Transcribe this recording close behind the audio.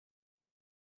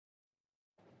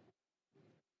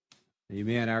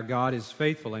Amen. Our God is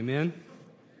faithful. Amen.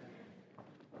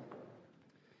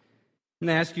 I'm going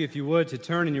to ask you, if you would, to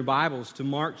turn in your Bibles to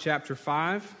Mark chapter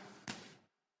 5.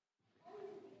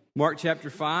 Mark chapter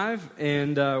 5,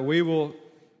 and we will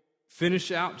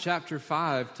finish out chapter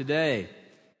 5 today.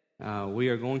 We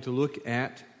are going to look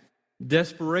at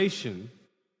desperation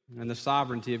and the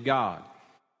sovereignty of God.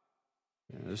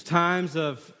 Those times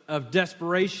of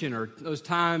desperation, or those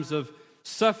times of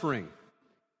suffering.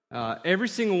 Every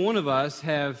single one of us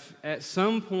have, at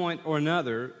some point or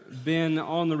another, been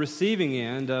on the receiving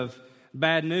end of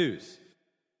bad news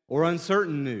or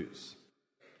uncertain news.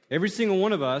 Every single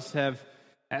one of us have,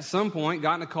 at some point,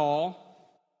 gotten a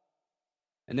call,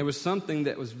 and there was something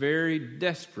that was very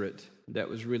desperate that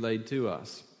was relayed to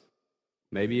us.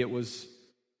 Maybe it was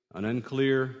an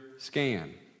unclear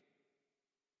scan.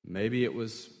 Maybe it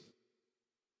was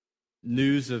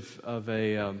news of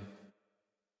a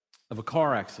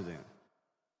car accident.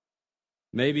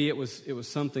 Maybe it was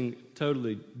something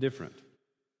totally different.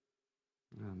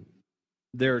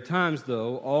 There are times,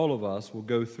 though, all of us will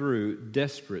go through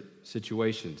desperate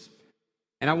situations.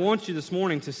 And I want you this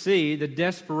morning to see the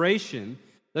desperation,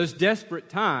 those desperate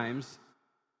times.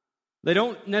 They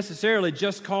don't necessarily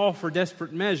just call for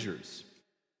desperate measures.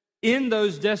 In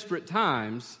those desperate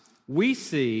times, we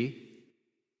see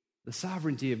the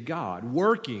sovereignty of God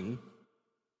working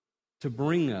to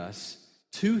bring us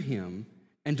to Him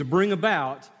and to bring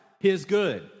about His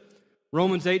good.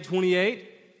 Romans 8:28,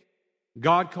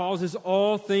 God causes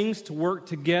all things to work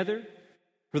together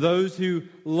for those who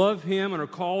love Him and are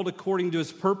called according to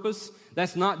His purpose.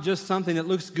 That's not just something that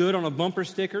looks good on a bumper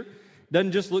sticker,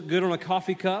 doesn't just look good on a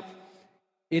coffee cup.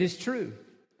 It is true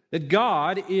that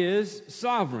God is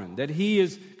sovereign, that He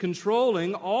is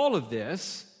controlling all of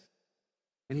this,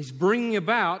 and He's bringing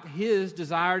about His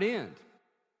desired end.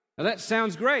 Now that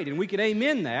sounds great, and we could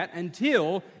amen that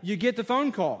until you get the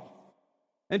phone call,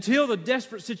 until the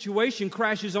desperate situation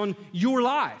crashes on your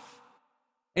life,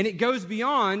 and it goes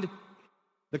beyond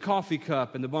the coffee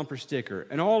cup and the bumper sticker,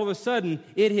 and all of a sudden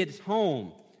it hits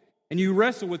home, and you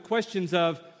wrestle with questions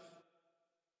of,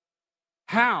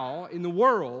 how in the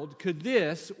world could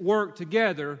this work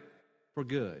together for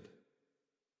good?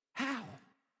 How?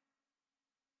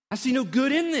 I see no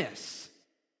good in this.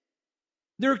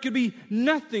 There could be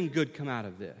nothing good come out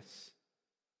of this.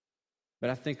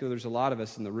 But I think there's a lot of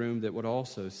us in the room that would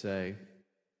also say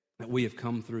that we have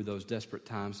come through those desperate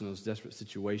times and those desperate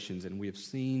situations, and we have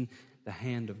seen the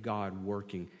hand of God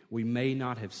working. We may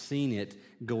not have seen it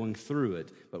going through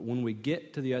it, but when we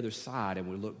get to the other side and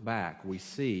we look back, we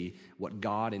see what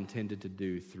God intended to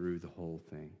do through the whole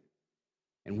thing.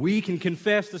 And we can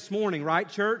confess this morning, right,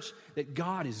 church, that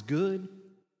God is good.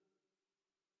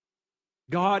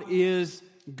 God is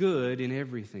good in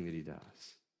everything that He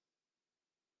does.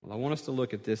 Well, I want us to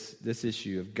look at this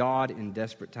issue of God in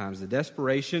desperate times, the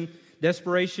desperation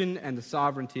and the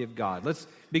sovereignty of God. Let's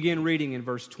begin reading in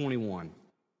verse 21,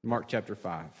 Mark chapter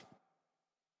 5.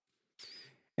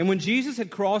 And when Jesus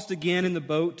had crossed again in the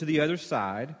boat to the other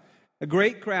side, a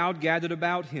great crowd gathered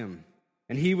about Him,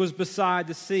 and He was beside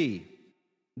the sea.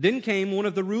 Then came one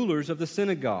of the rulers of the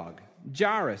synagogue,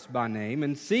 Jairus by name,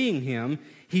 and seeing Him,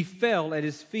 he fell at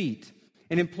His feet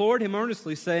and implored Him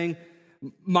earnestly, saying,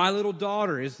 "My little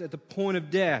daughter is at the point of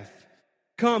death.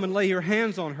 Come and lay your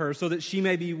hands on her so that she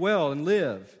may be well and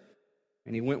live."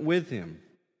 And He went with him.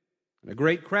 And a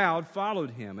great crowd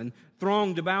followed Him and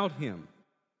thronged about Him.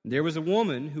 And there was a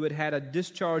woman who had had a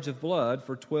discharge of blood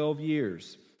for 12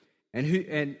 years, and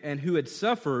who had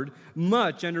suffered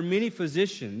much under many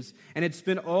physicians, and had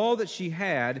spent all that she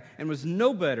had, and was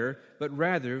no better, but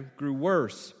rather grew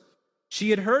worse.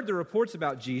 She had heard the reports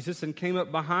about Jesus, and came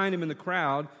up behind Him in the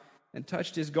crowd, and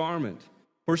touched His garment.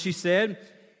 For she said,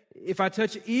 "If I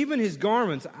touch even His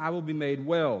garments, I will be made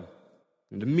well."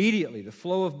 And immediately the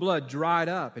flow of blood dried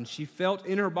up, and she felt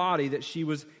in her body that she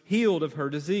was healed of her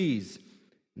disease.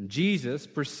 And Jesus,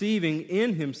 perceiving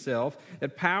in Himself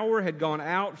that power had gone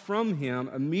out from Him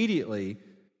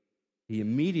He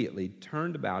immediately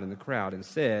turned about in the crowd and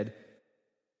said,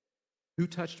 "Who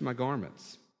touched my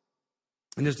garments?"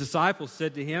 And His disciples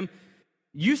said to Him,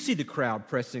 "You see the crowd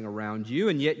pressing around you,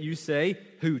 and yet you say,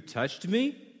 'Who touched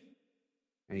me?'"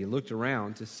 And He looked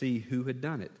around to see who had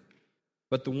done it.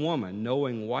 But the woman,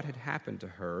 knowing what had happened to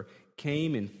her,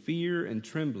 came in fear and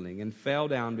trembling, and fell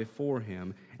down before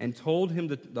Him, and told Him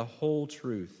the whole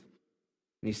truth.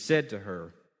 And He said to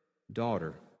her,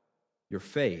 "Daughter, your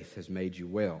faith has made you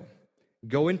well.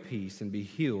 Go in peace and be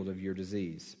healed of your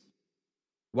disease."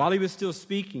 While He was still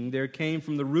speaking, there came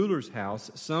from the ruler's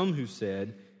house some who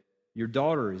said, "Your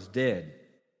daughter is dead.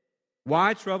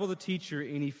 Why trouble the teacher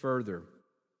any further?"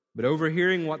 But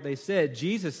overhearing what they said,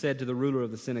 Jesus said to the ruler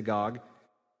of the synagogue,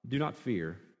 "Do not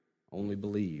fear, only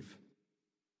believe."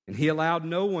 And he allowed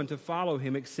no one to follow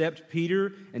him except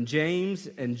Peter and James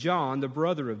and John, the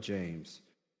brother of James.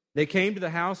 They came to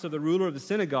the house of the ruler of the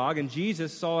synagogue, and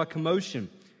Jesus saw a commotion,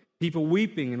 people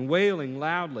weeping and wailing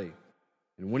loudly.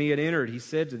 And when he had entered, he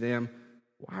said to them,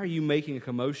 "Why are you making a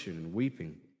commotion and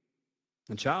weeping?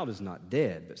 The child is not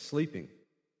dead, but sleeping."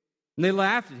 And they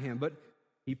laughed at him, but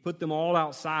he put them all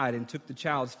outside and took the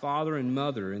child's father and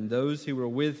mother and those who were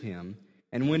with him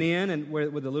and went in and where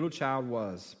the little child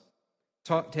was,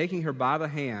 taking her by the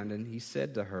hand, and he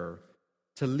said to her,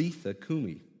 "Talitha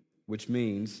cumi," which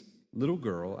means, "Little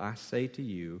girl, I say to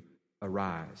you,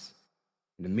 arise."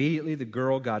 And immediately the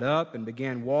girl got up and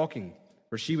began walking,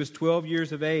 for she was 12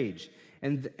 years of age,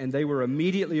 and they were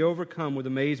immediately overcome with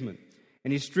amazement.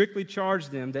 And he strictly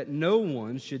charged them that no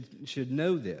one should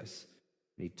know this.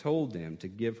 And he told them to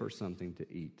give her something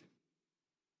to eat.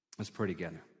 Let's pray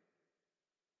together.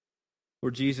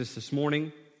 Lord Jesus, this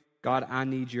morning, God, I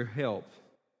need your help.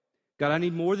 God, I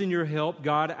need more than your help.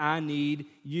 God, I need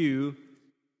you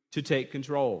to take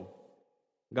control.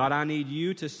 God, I need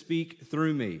you to speak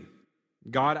through me.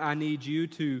 God, I need you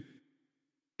to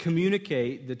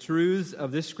communicate the truths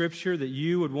of this scripture that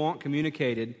you would want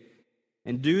communicated,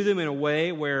 and do them in a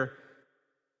way where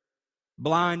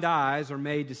blind eyes are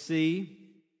made to see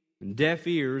and deaf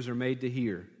ears are made to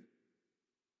hear.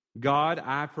 God,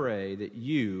 I pray that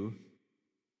you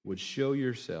would show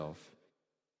yourself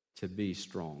to be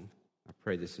strong. I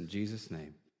pray this in Jesus'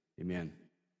 name. Amen.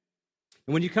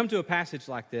 And when you come to a passage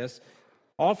like this,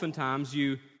 oftentimes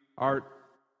you are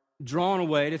drawn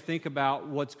away to think about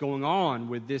what's going on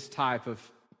with this type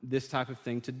of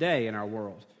thing today in our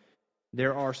world.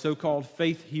 There are so-called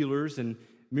faith healers and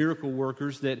miracle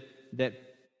workers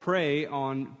that prey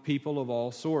on people of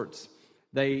all sorts.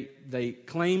 They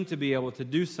claim to be able to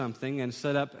do something and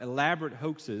set up elaborate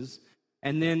hoaxes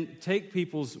and then take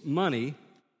people's money,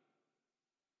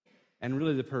 and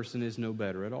really the person is no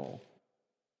better at all.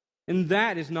 And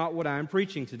that is not what I'm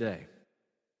preaching today.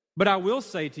 But I will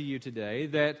say to you today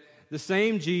that the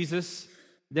same Jesus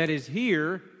that is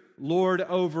here, Lord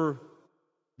over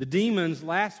the demons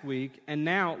last week, and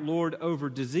now Lord over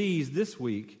disease this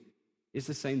week, is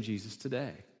the same Jesus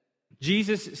today.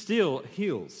 Jesus still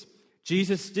heals.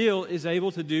 Jesus still is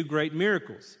able to do great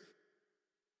miracles.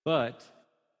 But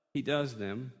he does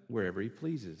them wherever he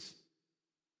pleases.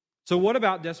 So what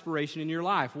about desperation in your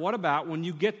life? What about when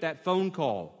you get that phone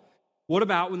call? What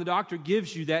about when the doctor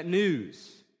gives you that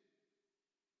news?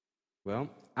 Well,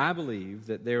 I believe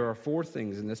that there are 4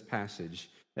 things in this passage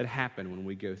that happen when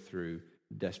we go through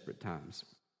desperate times.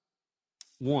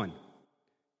 1,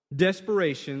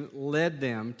 desperation led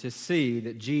them to see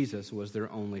that Jesus was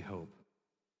their only hope.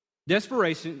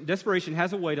 Desperation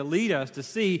has a way to lead us to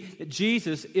see that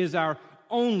Jesus is our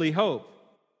only hope.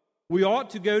 We ought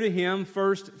to go to him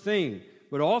first thing,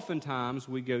 but oftentimes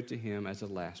we go to him as a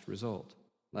last resort.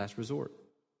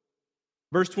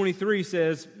 Verse 23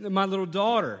 says, "My little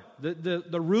daughter,"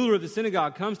 the ruler of the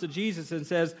synagogue comes to Jesus and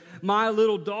says, "My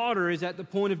little daughter is at the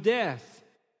point of death.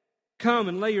 Come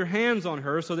and lay your hands on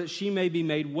her so that she may be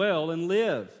made well and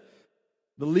live."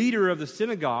 The leader of the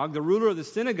synagogue, the ruler of the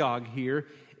synagogue here,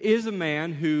 is a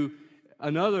man who,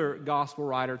 another gospel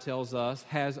writer tells us,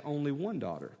 has only one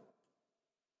daughter.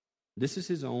 This is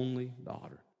his only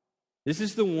daughter. This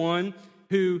is the one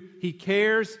who he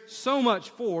cares so much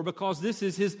for because this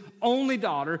is his only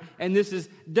daughter, and this is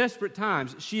desperate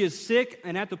times. She is sick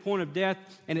and at the point of death,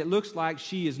 and it looks like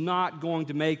she is not going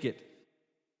to make it.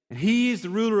 And he is the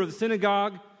ruler of the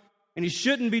synagogue, and he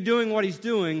shouldn't be doing what he's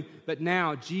doing, but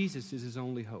now Jesus is his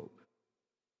only hope.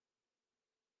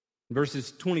 In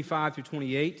verses 25 through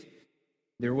 28,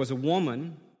 there was a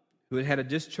woman who had had a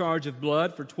discharge of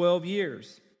blood for 12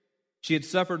 years. She had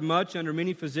suffered much under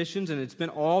many physicians and had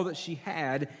spent all that she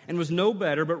had and was no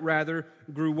better, but rather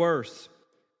grew worse.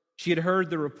 She had heard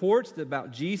the reports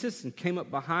about Jesus and came up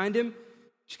behind him.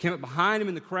 She came up behind him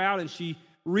in the crowd, and she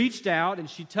reached out and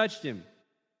she touched him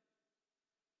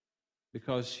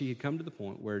because she had come to the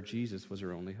point where Jesus was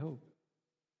her only hope.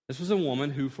 This was a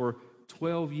woman who for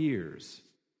 12 years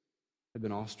had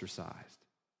been ostracized.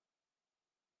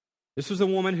 This was a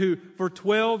woman who for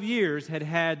 12 years had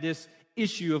had this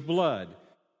issue of blood.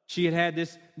 She had had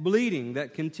this bleeding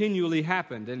that continually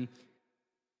happened, and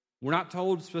we're not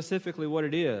told specifically what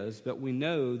it is, but we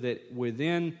know that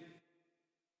within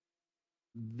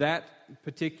that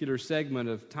particular segment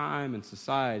of time and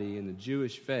society in the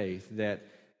Jewish faith, that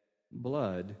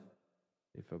blood,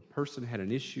 if a person had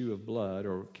an issue of blood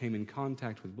or came in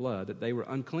contact with blood, that they were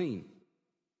unclean.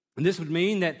 And this would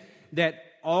mean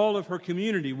that all of her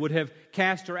community would have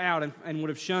cast her out and would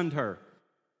have shunned her.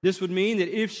 This would mean that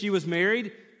if she was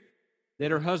married,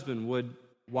 that her husband would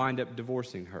wind up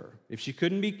divorcing her. If she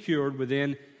couldn't be cured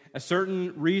within a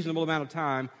certain reasonable amount of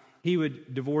time, he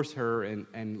would divorce her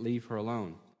and leave her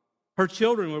alone. Her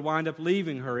children would wind up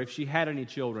leaving her if she had any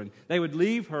children. They would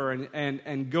leave her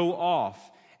and go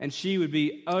off, and she would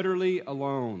be utterly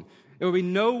alone. There would be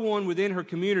no one within her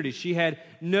community. She had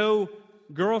no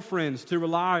girlfriends to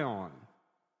rely on.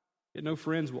 She had no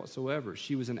friends whatsoever.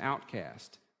 She was an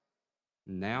outcast.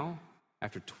 Now,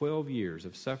 after 12 years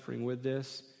of suffering with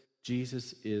this,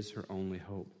 Jesus is her only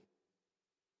hope.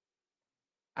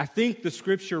 I think the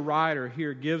scripture writer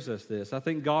here gives us this. I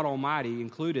think God Almighty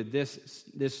included this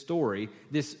story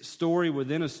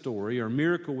within a story, or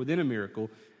miracle within a miracle,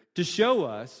 to show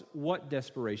us what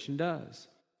desperation does.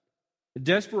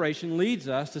 Desperation leads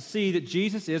us to see that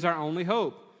Jesus is our only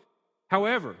hope.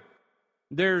 However,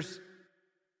 there's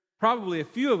probably a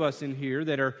few of us in here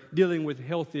that are dealing with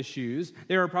health issues.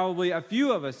 There are probably a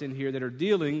few of us in here that are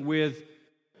dealing with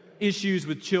issues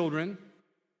with children.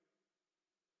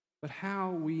 But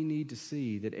how we need to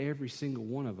see that every single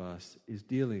one of us is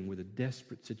dealing with a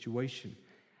desperate situation.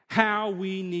 How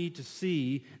we need to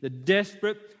see the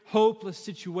desperate, hopeless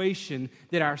situation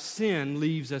that our sin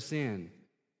leaves us in.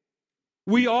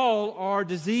 We all are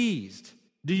diseased.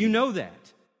 Do you know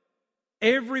that?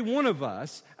 Every one of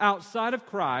us outside of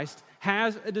Christ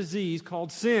has a disease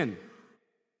called sin.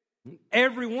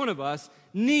 Every one of us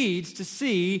needs to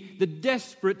see the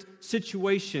desperate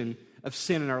situation of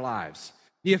sin in our lives,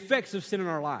 the effects of sin in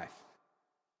our life.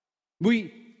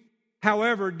 We,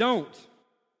 however, don't.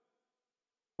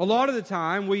 A lot of the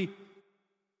time, we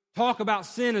talk about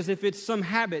sin as if it's some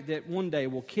habit that one day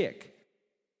will kick.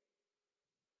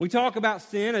 We talk about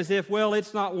sin as if, well,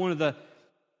 it's not one of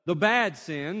the bad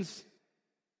sins,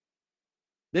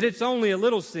 that it's only a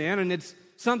little sin, and it's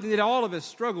something that all of us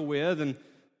struggle with, and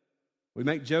we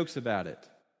make jokes about it.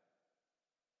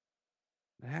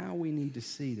 How we need to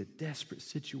see the desperate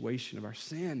situation of our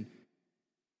sin.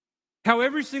 How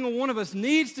every single one of us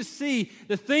needs to see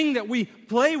the thing that we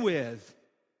play with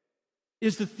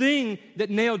is the thing that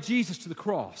nailed Jesus to the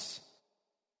cross.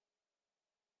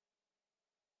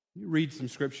 Let me read some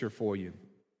scripture for you.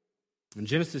 In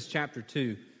Genesis chapter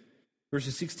 2,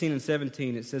 verses 16 and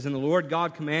 17, it says, "And the Lord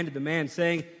God commanded the man,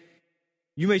 saying,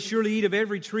 You may surely eat of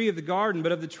every tree of the garden,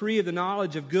 but of the tree of the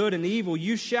knowledge of good and evil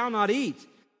you shall not eat.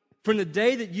 From the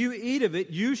day that you eat of it,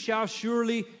 you shall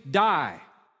surely die."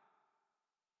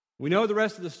 We know the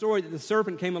rest of the story, that the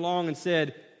serpent came along and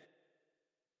said,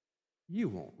 "You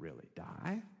won't really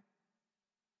die."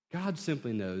 God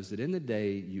simply knows that in the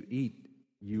day you eat,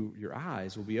 your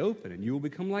eyes will be open and you will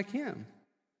become like Him.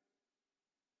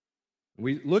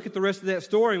 We look at the rest of that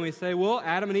story and we say, well,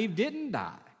 Adam and Eve didn't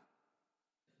die.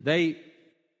 They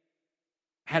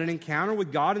had an encounter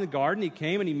with God in the garden. He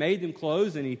came and He made them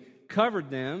clothes and He covered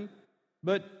them,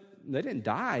 but they didn't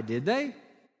die, did they?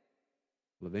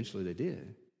 Well, eventually they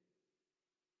did.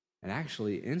 And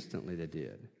actually, instantly they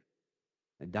did.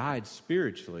 They died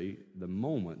spiritually the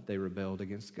moment they rebelled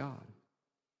against God.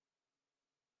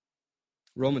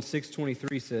 Romans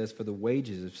 6:23 says, "For the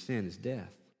wages of sin is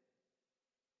death."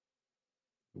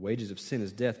 The wages of sin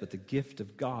is death, but the gift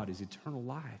of God is eternal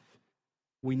life.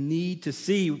 We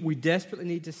desperately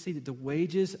need to see that the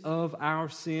wages of our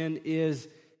sin is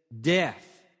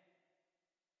death.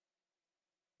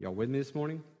 Y'all with me this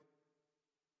morning?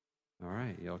 All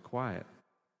right, y'all quiet.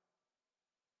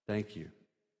 Thank you.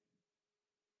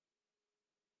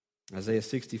 Isaiah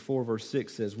 64 verse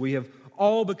 6 says, "We have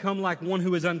all become like one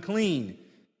who is unclean,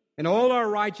 and all our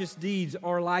righteous deeds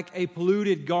are like a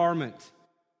polluted garment.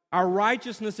 Our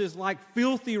righteousness is like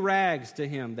filthy rags to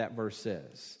Him," that verse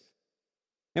says.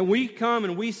 And we come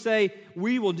and we say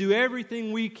we will do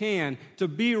everything we can to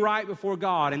be right before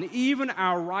God, and even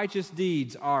our righteous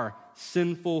deeds are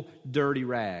sinful, dirty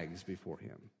rags before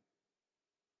Him.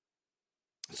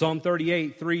 Psalm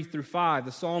 38, 3-5,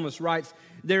 the psalmist writes,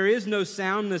 "There is no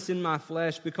soundness in my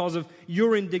flesh because of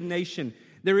your indignation.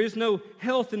 There is no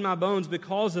health in my bones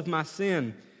because of my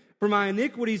sin. For my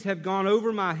iniquities have gone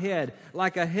over my head.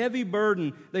 Like a heavy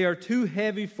burden, they are too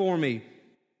heavy for me.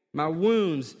 My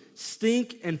wounds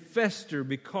stink and fester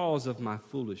because of my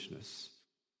foolishness."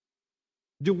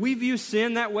 Do we view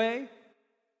sin that way?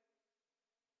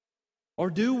 Or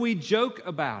do we joke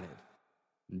about it?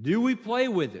 Do we play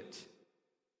with it?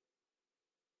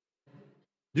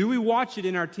 Do we watch it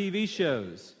in our TV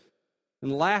shows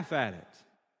and laugh at it?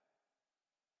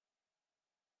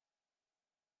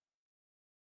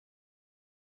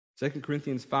 2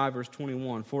 Corinthians 5 verse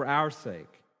 21, "For our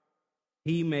sake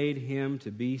He made Him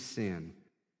to be sin,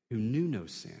 who knew no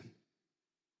sin,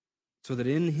 so that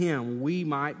in him we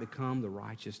might become the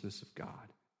righteousness of God.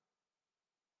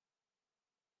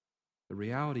 The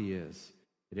reality is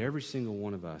that every single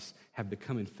one of us have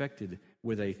become infected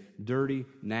with a dirty,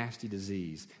 nasty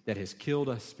disease that has killed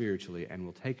us spiritually and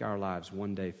will take our lives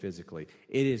one day physically.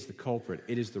 It is the culprit.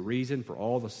 It is the reason for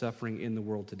all the suffering in the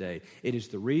world today. It is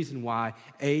the reason why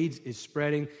AIDS is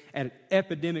spreading at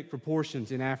epidemic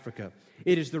proportions in Africa.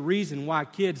 It is the reason why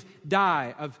kids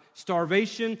die of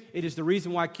starvation. It is the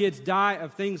reason why kids die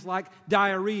of things like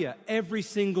diarrhea every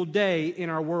single day in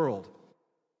our world.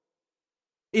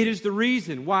 It is the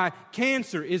reason why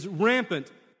cancer is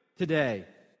rampant today.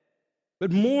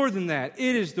 But more than that,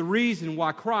 it is the reason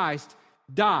why Christ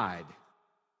died.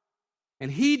 And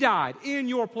he died in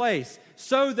your place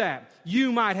so that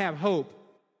you might have hope.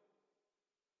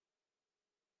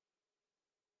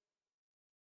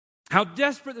 How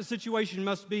desperate the situation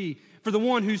must be for the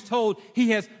one who's told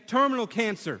he has terminal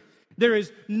cancer. There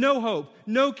is no hope,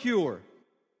 no cure.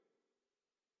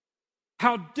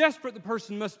 How desperate the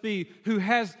person must be who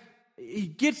he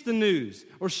gets the news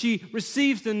or she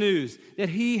receives the news that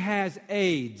he has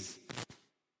AIDS.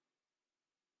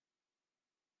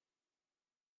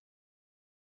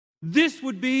 This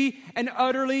would be an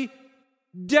utterly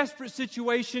desperate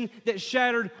situation that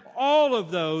shattered all of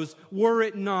those were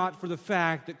it not for the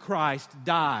fact that Christ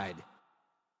died.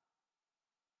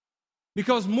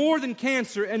 Because more than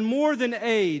cancer and more than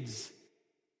AIDS,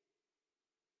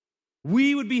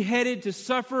 we would be headed to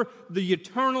suffer the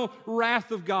eternal wrath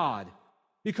of God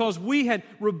because we had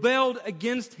rebelled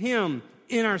against him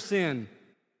in our sin.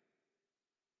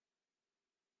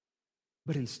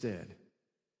 But instead,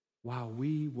 while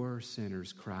we were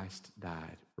sinners, Christ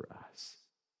died for us.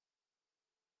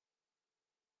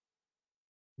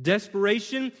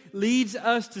 Desperation leads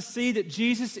us to see that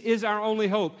Jesus is our only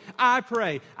hope. I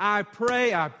pray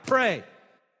that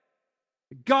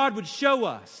God would show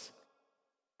us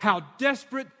how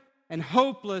desperate and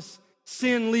hopeless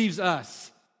sin leaves us.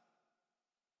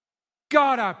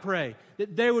 God, I pray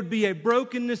that there would be a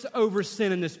brokenness over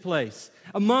sin in this place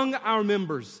among our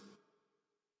members.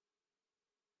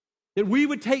 That we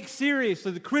would take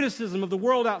seriously the criticism of the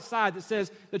world outside that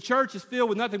says the church is filled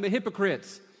with nothing but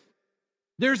hypocrites.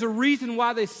 There's a reason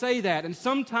why they say that, and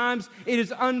sometimes it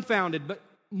is unfounded, but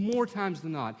more times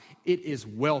than not, it is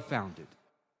well-founded.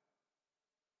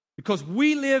 Because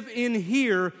we live in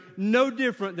here no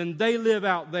different than they live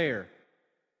out there.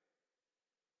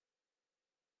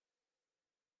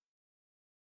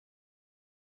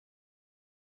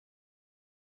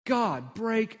 God,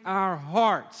 break our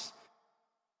hearts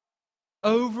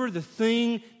over the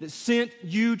thing that sent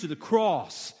you to the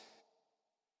cross.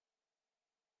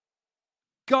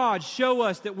 God, show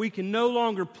us that we can no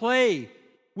longer play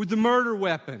with the murder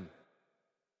weapon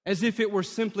as if it were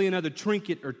simply another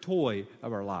trinket or toy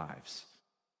of our lives.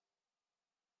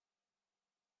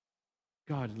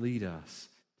 God, lead us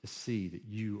to see that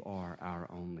you are our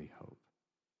only hope.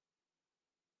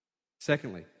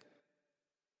 Secondly,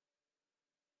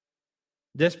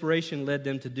 desperation led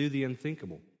them to do the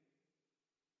unthinkable.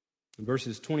 In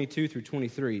verses 22 through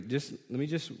 23, let me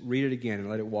just read it again and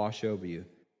let it wash over you.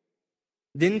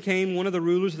 Then came one of the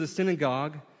rulers of the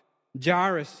synagogue,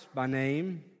 Jairus by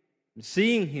name.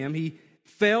 Seeing him, he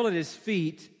fell at his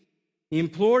feet. He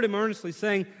implored him earnestly,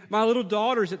 saying, "My little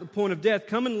daughter is at the point of death.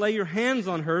 Come and lay your hands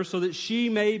on her so that she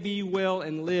may be well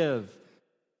and live."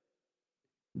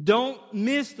 Don't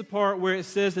miss the part where it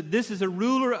says that this is a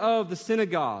ruler of the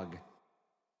synagogue.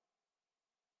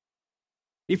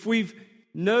 If we've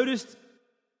noticed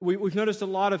a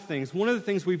lot of things. One of the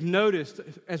things we've noticed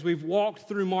as we've walked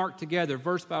through Mark together,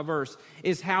 verse by verse,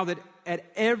 is how that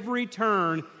at every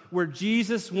turn where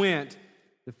Jesus went,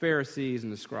 the Pharisees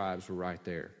and the scribes were right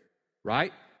there.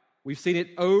 Right? We've seen it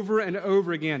over and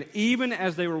over again. Even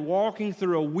as they were walking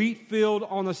through a wheat field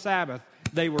on the Sabbath,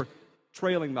 they were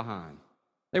trailing behind.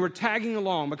 They were tagging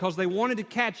along because they wanted to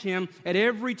catch him at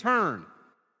every turn.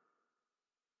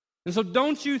 And so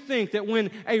don't you think that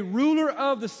when a ruler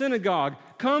of the synagogue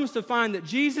comes to find that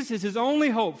Jesus is his only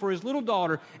hope for his little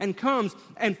daughter and comes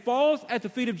and falls at the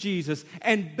feet of Jesus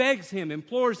and begs him,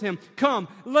 implores him, "Come,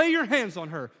 lay your hands on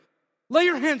her. Lay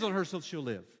your hands on her so she'll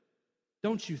live."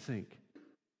 Don't you think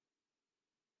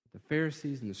the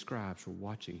Pharisees and the scribes were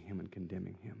watching him and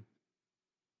condemning him?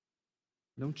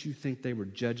 Don't you think they were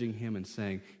judging him and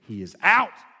saying, "He is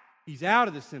out. He's out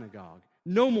of the synagogue.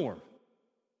 No more."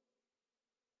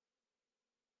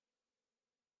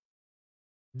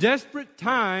 Desperate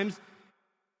times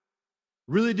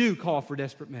really do call for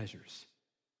desperate measures.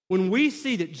 When we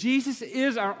see that Jesus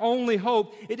is our only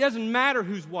hope, it doesn't matter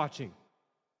who's watching.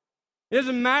 It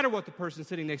doesn't matter what the person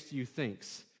sitting next to you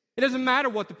thinks. It doesn't matter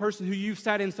what the person who you've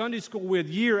sat in Sunday school with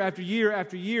year after year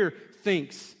after year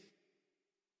thinks.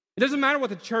 It doesn't matter what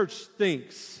the church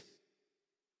thinks.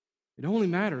 It only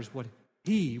matters what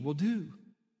He will do.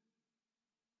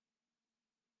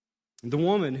 The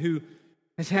woman who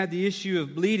has had the issue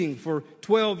of bleeding for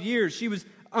 12 years, she was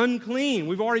unclean.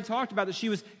 We've already talked about that. She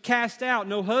was cast out.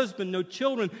 No husband, no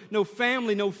children, no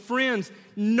family, no friends,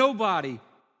 nobody.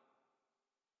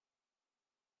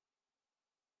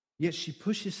 Yet she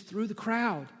pushes through the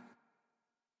crowd.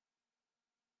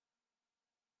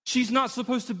 She's not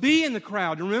supposed to be in the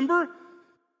crowd, remember?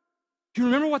 Do you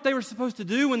remember what they were supposed to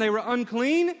do when they were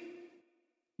unclean?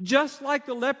 Just like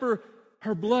the leper,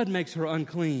 her blood makes her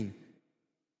unclean.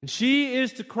 And she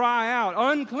is to cry out,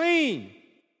 unclean!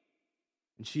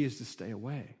 And she is to stay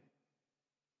away.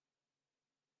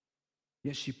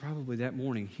 Yet she probably that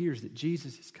morning hears that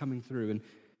Jesus is coming through, and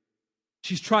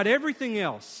she's tried everything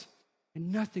else,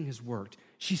 and nothing has worked.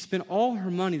 She spent all her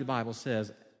money, the Bible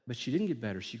says, but she didn't get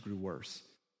better, she grew worse.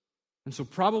 And so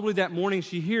probably that morning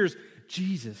she hears,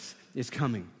 Jesus is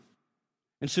coming.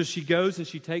 And so she goes and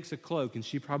she takes a cloak and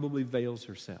she probably veils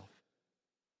herself.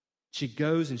 She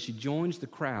goes and she joins the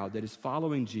crowd that is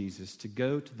following Jesus to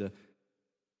go to the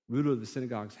ruler of the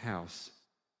synagogue's house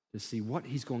to see what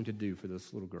he's going to do for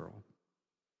this little girl.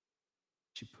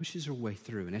 She pushes her way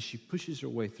through, and as she pushes her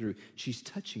way through, she's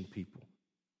touching people.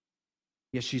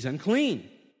 Yes, she's unclean.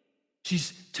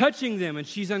 She's touching them, and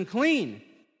she's unclean.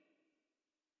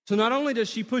 So not only does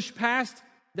she push past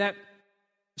that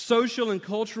social and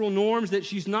cultural norms that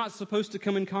she's not supposed to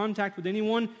come in contact with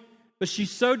anyone, but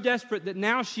she's so desperate that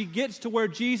now she gets to where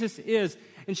Jesus is,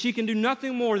 and she can do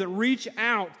nothing more than reach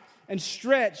out and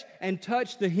stretch and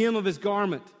touch the hem of his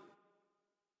garment.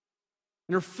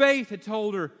 And her faith had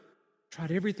told her,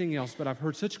 tried everything else, but I've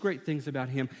heard such great things about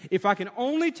him. If I can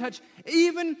only touch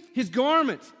even his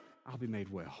garment, I'll be made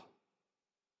well.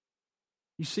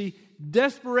 You see,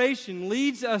 desperation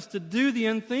leads us to do the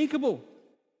unthinkable.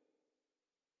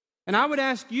 And I would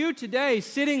ask you today,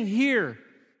 sitting here,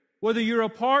 whether you're a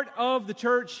part of the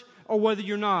church or whether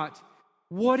you're not,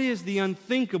 what is the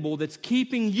unthinkable that's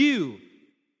keeping you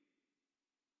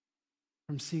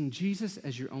from seeing Jesus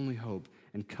as your only hope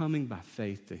and coming by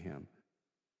faith to him?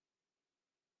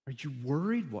 Are you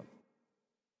worried what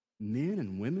men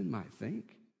and women might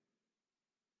think?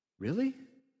 Really?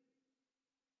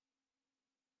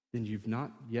 Then you've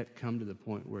not yet come to the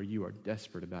point where you are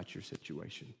desperate about your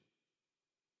situation.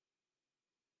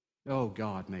 Oh,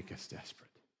 God, make us desperate.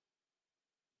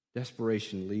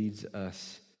 Desperation leads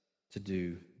us to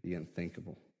do the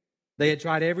unthinkable. They had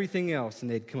tried everything else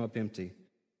and they'd come up empty.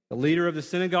 The leader of the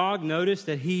synagogue noticed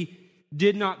that he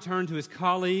did not turn to his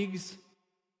colleagues.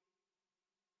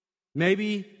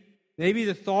 Maybe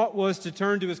the thought was to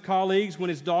turn to his colleagues when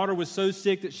his daughter was so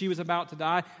sick that she was about to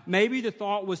die. Maybe the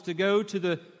thought was to go to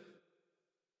the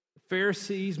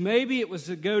Pharisees. Maybe it was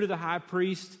to go to the high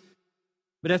priest.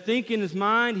 But I think in his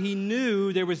mind he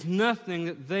knew there was nothing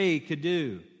that they could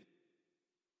do.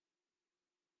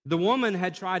 The woman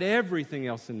had tried everything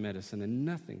else in medicine and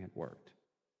nothing had worked.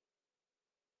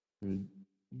 And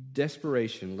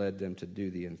desperation led them to do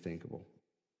the unthinkable.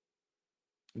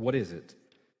 What is it?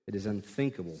 It is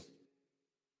unthinkable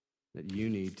that you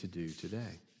need to do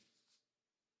today.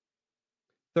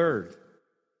 Third,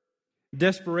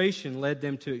 desperation led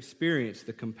them to experience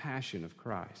the compassion of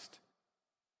Christ.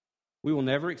 We will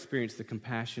never experience the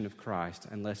compassion of Christ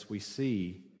unless we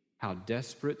see how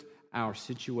desperate our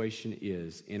situation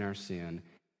is in our sin,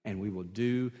 and we will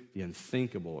do the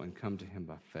unthinkable and come to him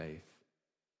by faith.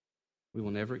 We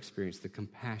will never experience the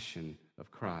compassion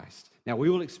of Christ. Now, we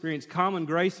will experience common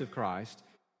grace of Christ.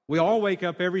 We all wake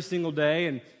up every single day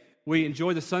and we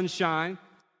enjoy the sunshine.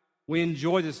 We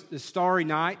enjoy the starry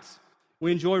nights.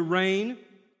 We enjoy rain.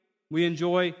 We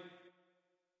enjoy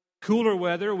cooler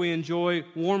weather. We enjoy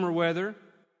warmer weather.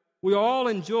 We all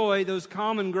enjoy those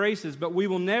common graces, but we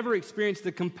will never experience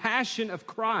the compassion of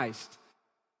Christ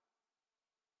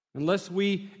unless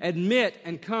we admit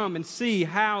and come and see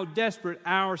how desperate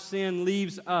our sin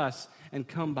leaves us and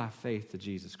come by faith to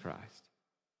Jesus Christ.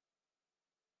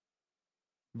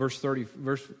 Verse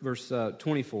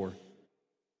 24.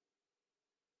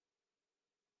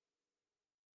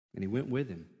 And he went with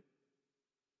him.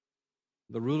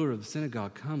 The ruler of the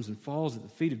synagogue comes and falls at the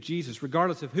feet of Jesus,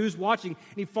 regardless of who's watching.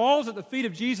 And he falls at the feet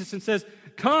of Jesus and says,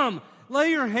 "Come,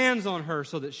 lay your hands on her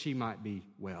so that she might be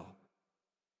well."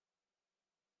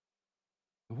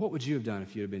 What would you have done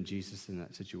if you had been Jesus in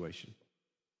that situation?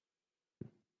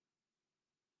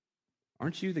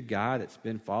 Aren't you the guy that's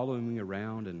been following me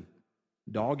around and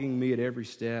dogging me at every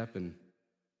step and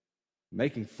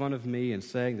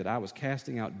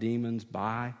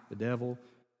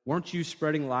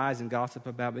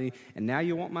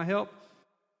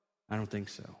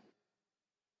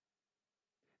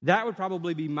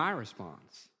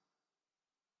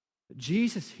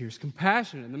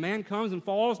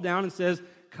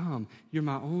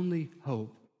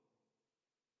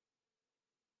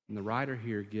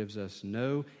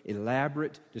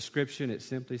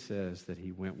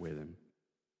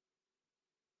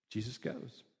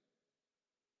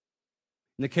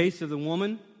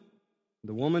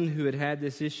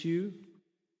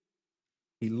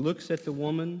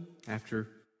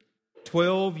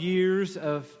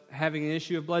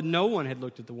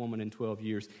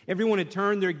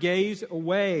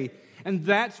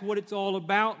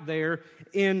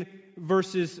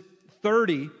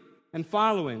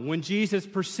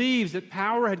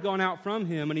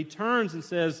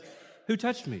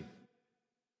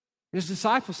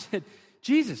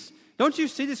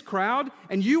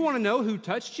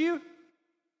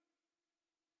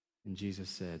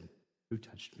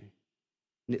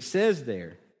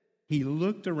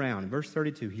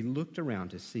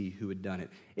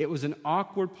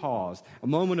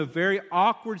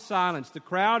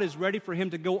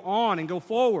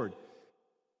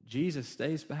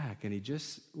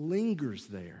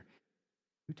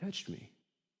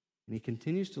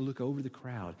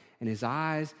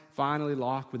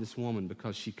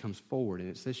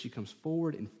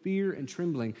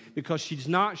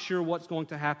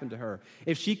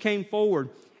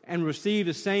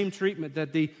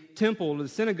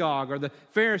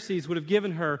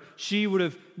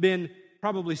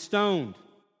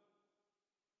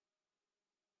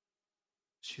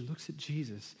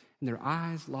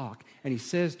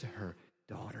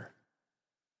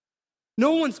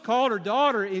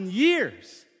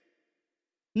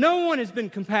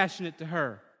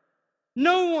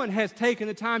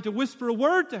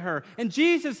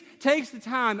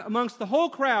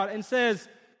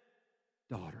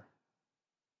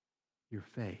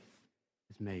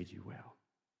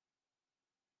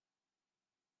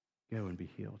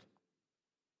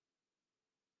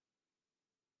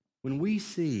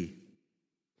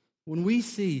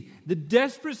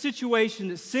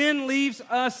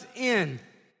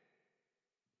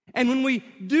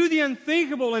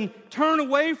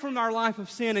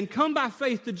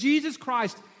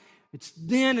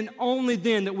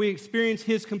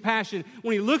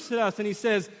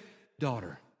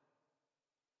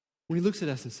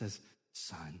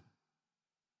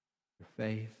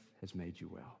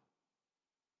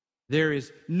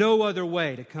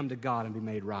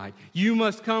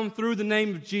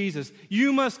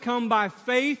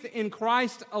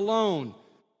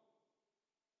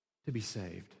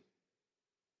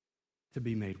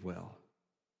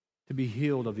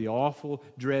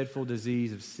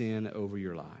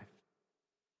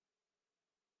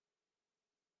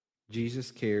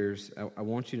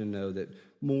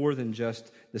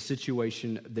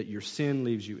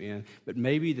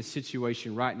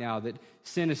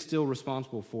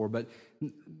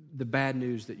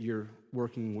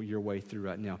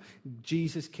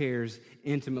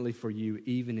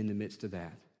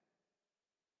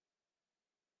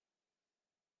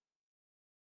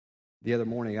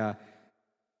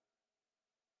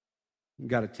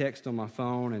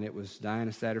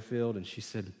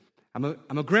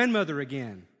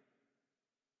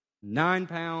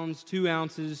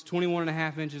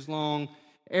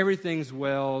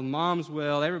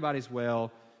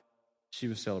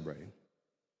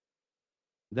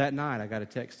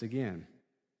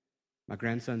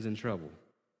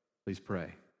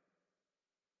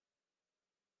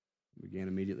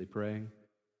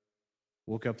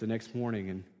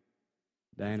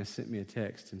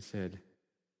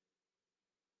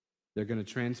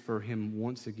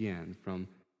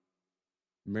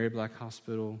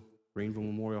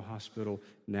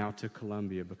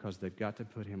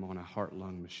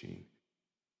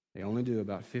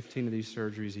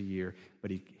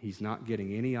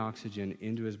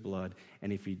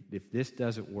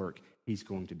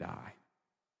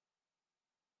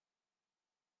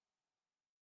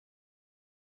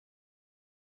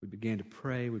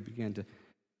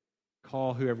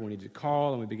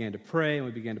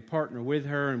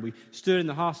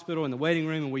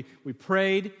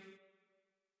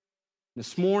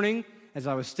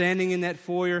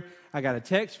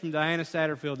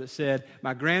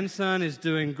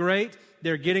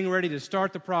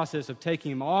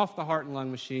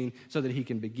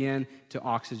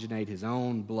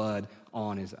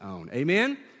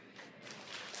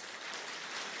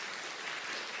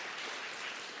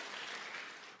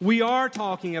We are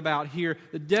talking about here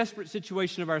the desperate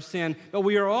situation of our sin, but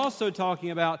we are also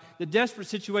talking about the desperate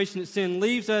situation that sin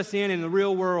leaves us in the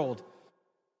real world.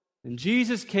 And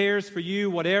Jesus cares for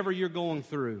you, whatever you're going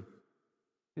through.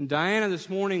 And Diana this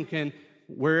morning can,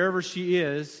 wherever she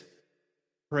is,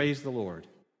 praise the Lord.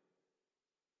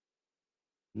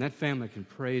 And that family can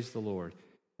praise the Lord.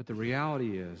 But the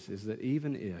reality is that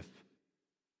even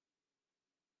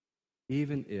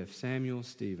if Samuel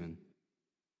Stephen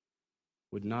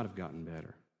would not have gotten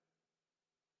better,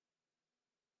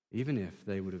 even if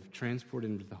they would have transported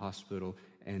him to the hospital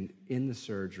and in the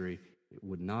surgery, it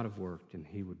would not have worked and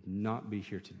he would not be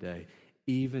here today,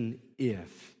 even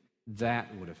if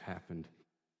that would have happened,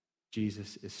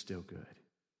 Jesus is still good.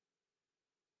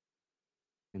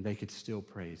 And they could still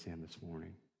praise him this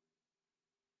morning.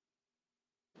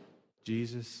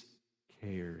 Jesus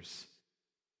cares.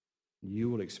 You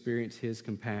will experience his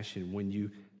compassion when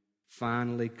you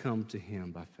finally come to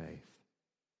him by faith.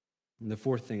 And the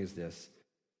fourth thing is this.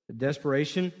 The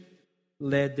desperation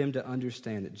led them to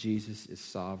understand that Jesus is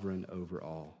sovereign over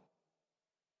all.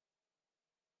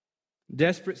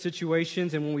 Desperate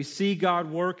situations, and when we see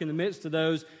God work in the midst of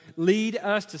those, lead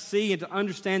us to see and to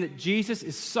understand that Jesus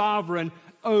is sovereign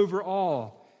over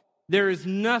all. There is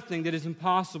nothing that is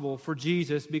impossible for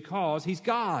Jesus because he's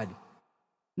God.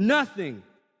 Nothing.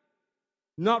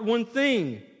 Not one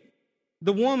thing.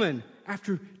 The woman,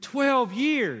 after 12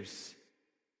 years,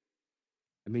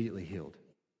 immediately healed.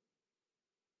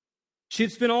 She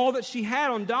had spent all that she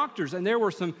had on doctors, and there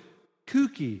were some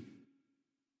kooky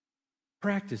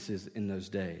practices in those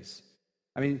days.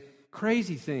 I mean,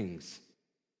 crazy things.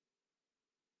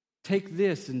 Take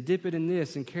this and dip it in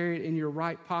this and carry it in your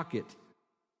right pocket.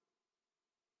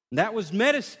 That was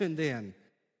medicine then.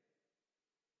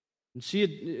 And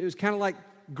it was kind of like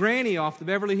Granny off the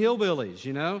Beverly Hillbillies,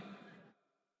 you know?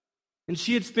 And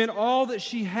she had spent all that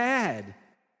she had.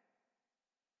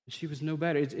 She was no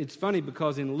better. It's funny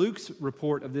because in Luke's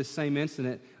report of this same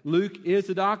incident, Luke is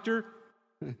a doctor,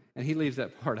 and he leaves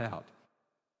that part out.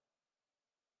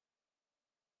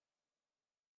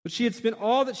 But she had spent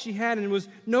all that she had and was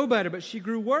no better, but she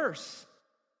grew worse.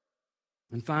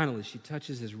 And finally, she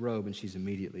touches his robe and she's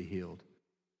immediately healed.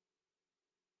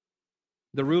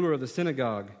 The ruler of the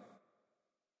synagogue,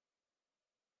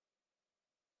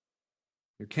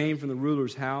 there came from the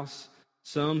ruler's house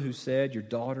some who said, "Your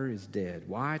daughter is dead.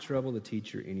 Why trouble the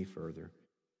teacher any further?"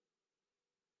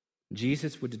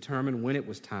 Jesus would determine when it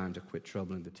was time to quit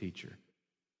troubling the teacher.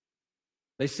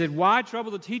 They said, "Why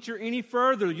trouble the teacher any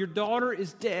further? Your daughter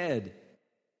is dead."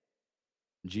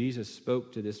 Jesus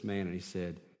spoke to this man and he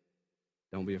said,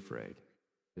 "Don't be afraid,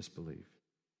 just believe."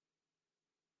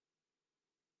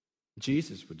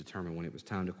 Jesus would determine when it was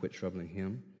time to quit troubling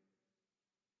him.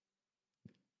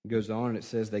 It goes on and it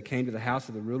says, they came to the house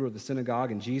of the ruler of the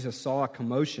synagogue, and Jesus saw a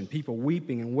commotion, people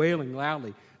weeping and wailing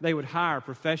loudly. They would hire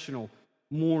professional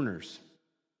mourners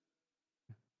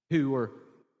who were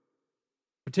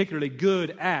particularly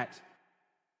good at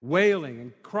wailing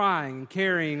and crying and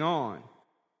carrying on.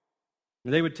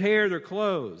 And they would tear their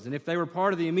clothes, and if they were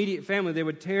part of the immediate family, they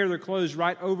would tear their clothes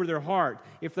right over their heart.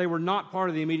 If they were not part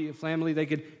of the immediate family, they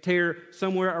could tear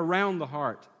somewhere around the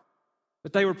heart.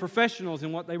 But they were professionals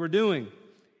in what they were doing.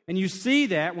 And you see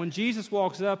that when Jesus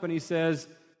walks up and he says,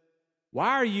 "Why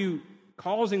are you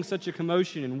causing such a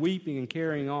commotion and weeping and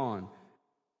carrying on?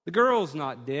 The girl's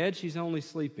not dead, she's only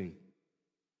sleeping."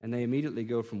 And they immediately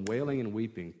go from wailing and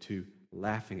weeping to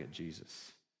laughing at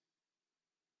Jesus.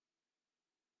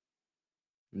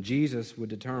 And Jesus would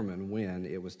determine when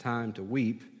it was time to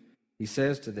weep. He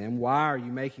says to them, "Why are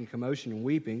you making commotion and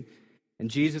weeping?" And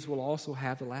Jesus will also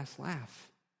have the last laugh.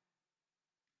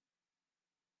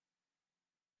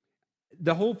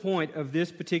 The whole point of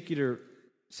this particular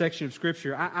section of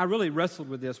Scripture, I really wrestled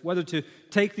with this, whether to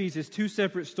take these as two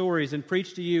separate stories and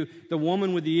preach to you the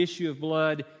woman with the issue of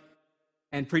blood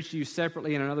and preach to you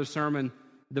separately in another sermon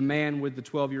the man with the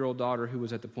 12-year-old daughter who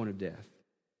was at the point of death.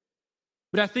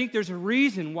 But I think there's a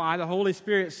reason why the Holy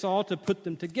Spirit saw to put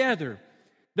them together.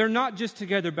 They're not just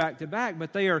together back to back,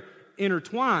 but they are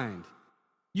intertwined.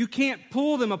 You can't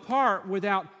pull them apart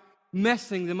without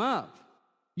messing them up.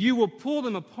 You will pull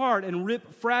them apart and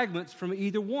rip fragments from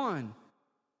either one.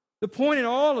 The point in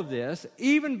all of this,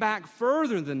 even back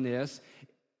further than this,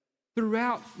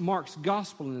 throughout Mark's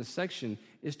gospel in this section,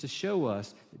 is to show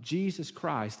us that Jesus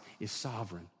Christ is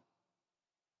sovereign.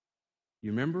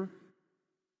 You remember?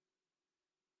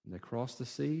 They cross the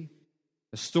sea.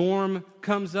 A storm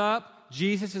comes up.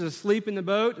 Jesus is asleep in the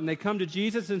boat, and they come to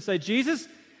Jesus and say, "Jesus,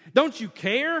 don't you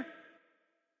care?"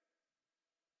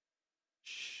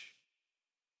 "Shh,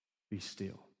 be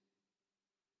still."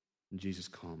 And Jesus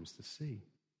calms the sea.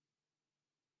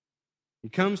 He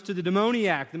comes to the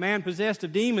demoniac, the man possessed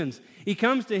of demons. He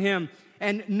comes to him,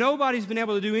 and nobody's been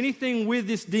able to do anything with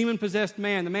this demon-possessed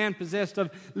man, the man possessed of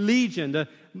legion, the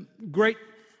great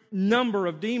number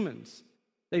of demons.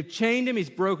 They've chained him. He's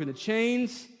broken the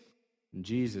chains. And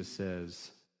Jesus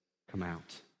says, "Come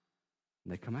out."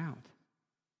 And they come out.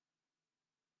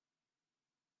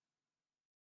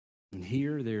 And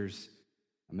here there's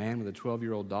a man with a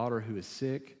 12-year-old daughter who is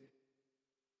sick,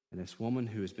 and this woman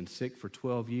who has been sick for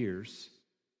 12 years.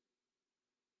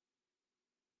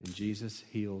 And Jesus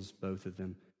heals both of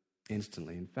them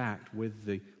instantly. In fact, with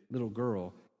the little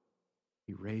girl,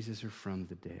 he raises her from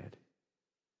the dead.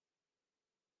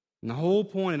 And the whole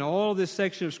point in all of this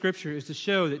section of Scripture is to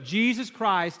show that Jesus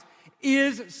Christ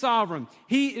is sovereign.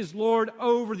 He is Lord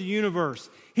over the universe.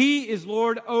 He is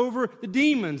Lord over the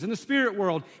demons in the spirit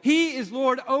world. He is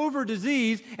Lord over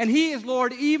disease, and He is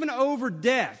Lord even over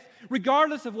death.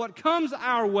 Regardless of what comes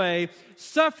our way,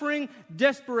 suffering,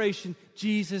 desperation,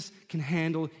 Jesus can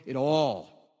handle it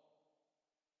all.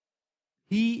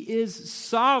 He is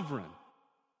sovereign.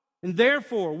 And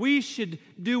therefore, we should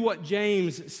do what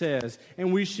James says,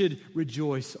 and we should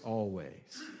rejoice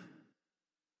always.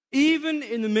 Even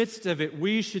in the midst of it,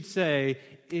 we should say,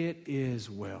 "It is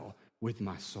well with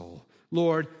my soul."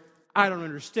 Lord, I don't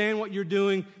understand what you're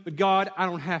doing, but God, I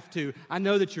don't have to. I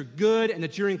know that you're good and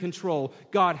that you're in control.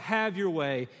 God, have your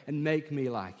way and make me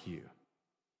like you.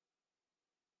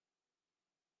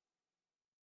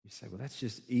 You say, "Well, that's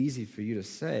just easy for you to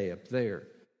say up there."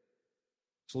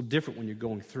 It's a little different when you're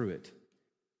going through it.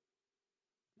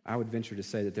 I would venture to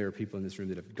say that there are people in this room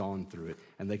that have gone through it,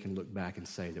 and they can look back and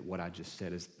say that what I just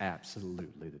said is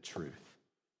absolutely the truth.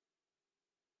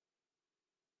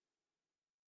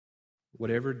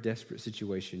 Whatever desperate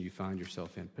situation you find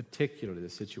yourself in, particularly the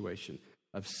situation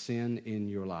of sin in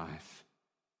your life,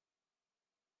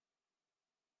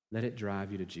 let it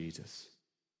drive you to Jesus.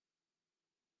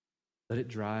 Let it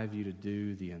drive you to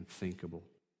do the unthinkable.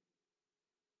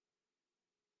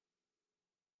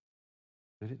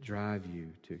 Let it drive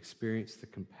you to experience the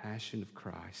compassion of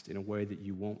Christ in a way that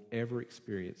you won't ever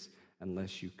experience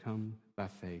unless you come by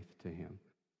faith to Him.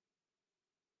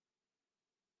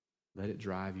 Let it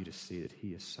drive you to see that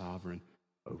He is sovereign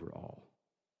over all.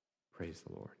 Praise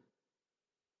the Lord.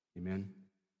 Amen.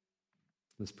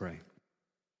 Let's pray.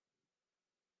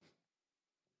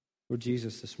 Lord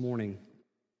Jesus, this morning,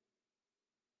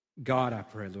 God, I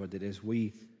pray, Lord, that as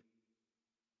we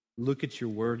look at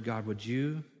your word, God, would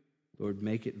you, Lord,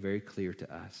 make it very clear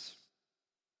to us.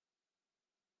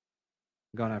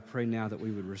 God, I pray now that we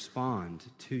would respond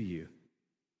to you.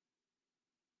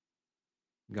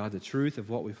 God, the truth of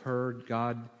what we've heard,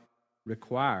 God,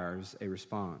 requires a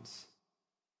response.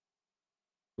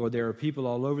 Lord, there are people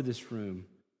all over this room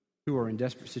who are in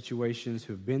desperate situations,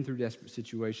 who have been through desperate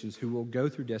situations, who will go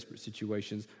through desperate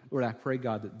situations. Lord, I pray,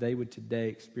 God, that they would today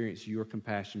experience your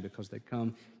compassion because they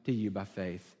come to you by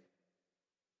faith.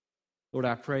 Lord,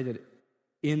 I pray that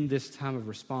in this time of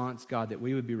response, God, that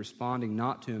we would be responding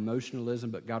not to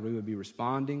emotionalism, but God, we would be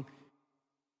responding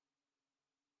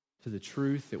to the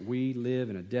truth that we live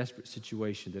in a desperate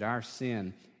situation, that our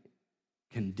sin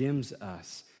condemns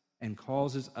us and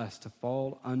causes us to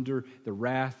fall under the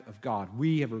wrath of God.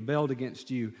 We have rebelled against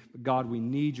you, but God, we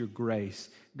need your grace.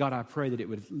 God, I pray that it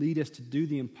would lead us to do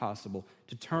the impossible,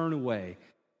 to turn away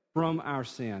from our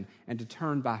sin and to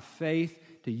turn by faith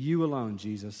to you alone,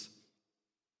 Jesus.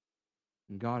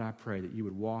 And God, I pray that you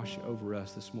would wash over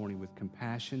us this morning with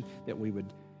compassion that we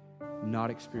would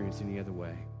not experience any other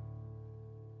way.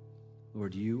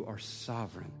 Lord, you are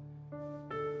sovereign.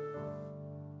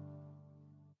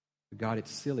 God,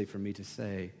 it's silly for me to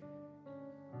say,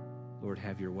 Lord,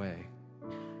 have your way.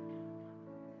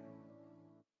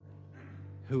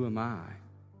 Who am I?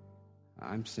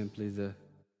 I'm simply the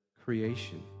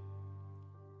creation.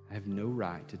 I have no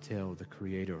right to tell the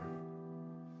Creator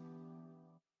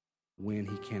when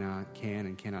he can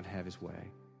and cannot have his way.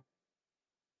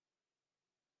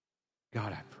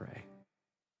 God, I pray,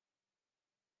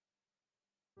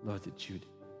 Lord, that you'd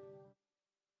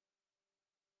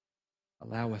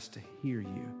allow us to hear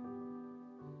you.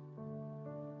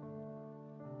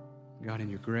 God, in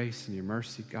your grace and your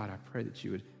mercy, God, I pray that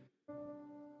you would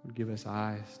give us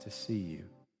eyes to see you.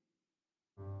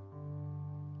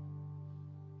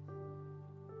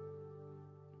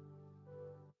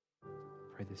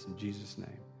 I pray this in Jesus' name.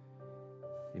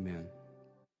 Amen.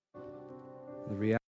 The reality